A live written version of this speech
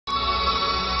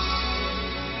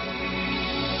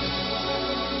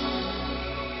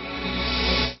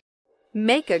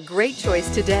Make a great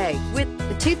choice today with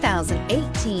the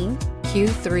 2018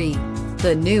 Q3.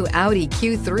 The new Audi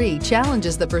Q3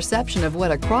 challenges the perception of what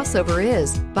a crossover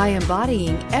is by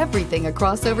embodying everything a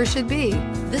crossover should be.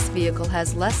 This vehicle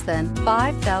has less than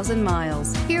 5,000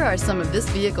 miles. Here are some of this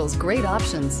vehicle's great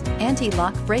options: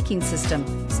 anti-lock braking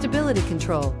system, stability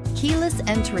control, keyless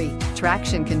entry,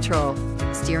 traction control,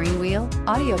 steering wheel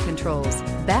audio controls,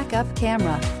 backup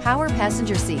camera, power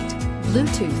passenger seat,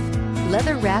 Bluetooth,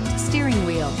 leather-wrapped steering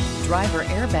wheel, driver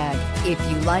airbag.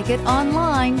 If you like it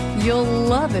online, you'll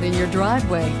love it in your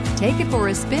driveway. Take it for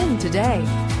a spin today.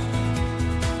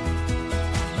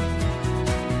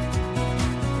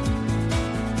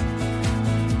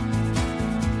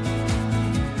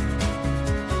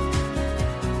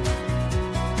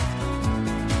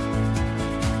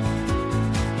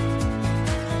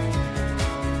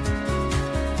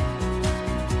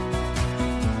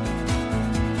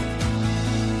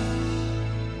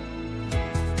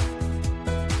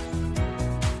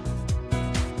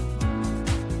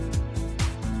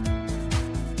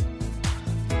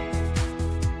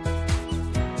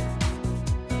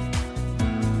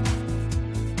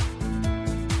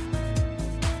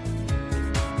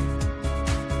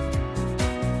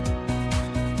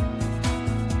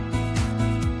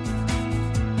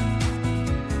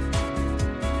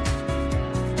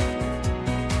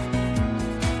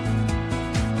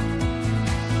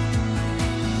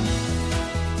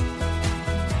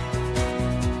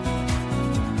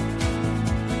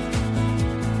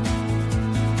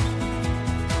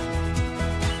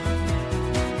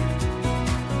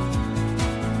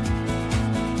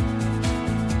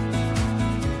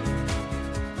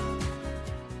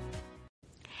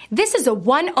 This is a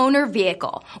one-owner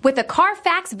vehicle with a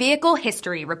CARFAX Vehicle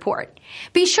History Report.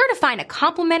 Be sure to find a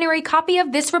complimentary copy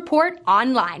of this report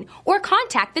online or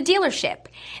contact the dealership.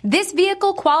 This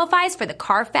vehicle qualifies for the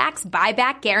CARFAX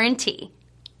Buyback Guarantee.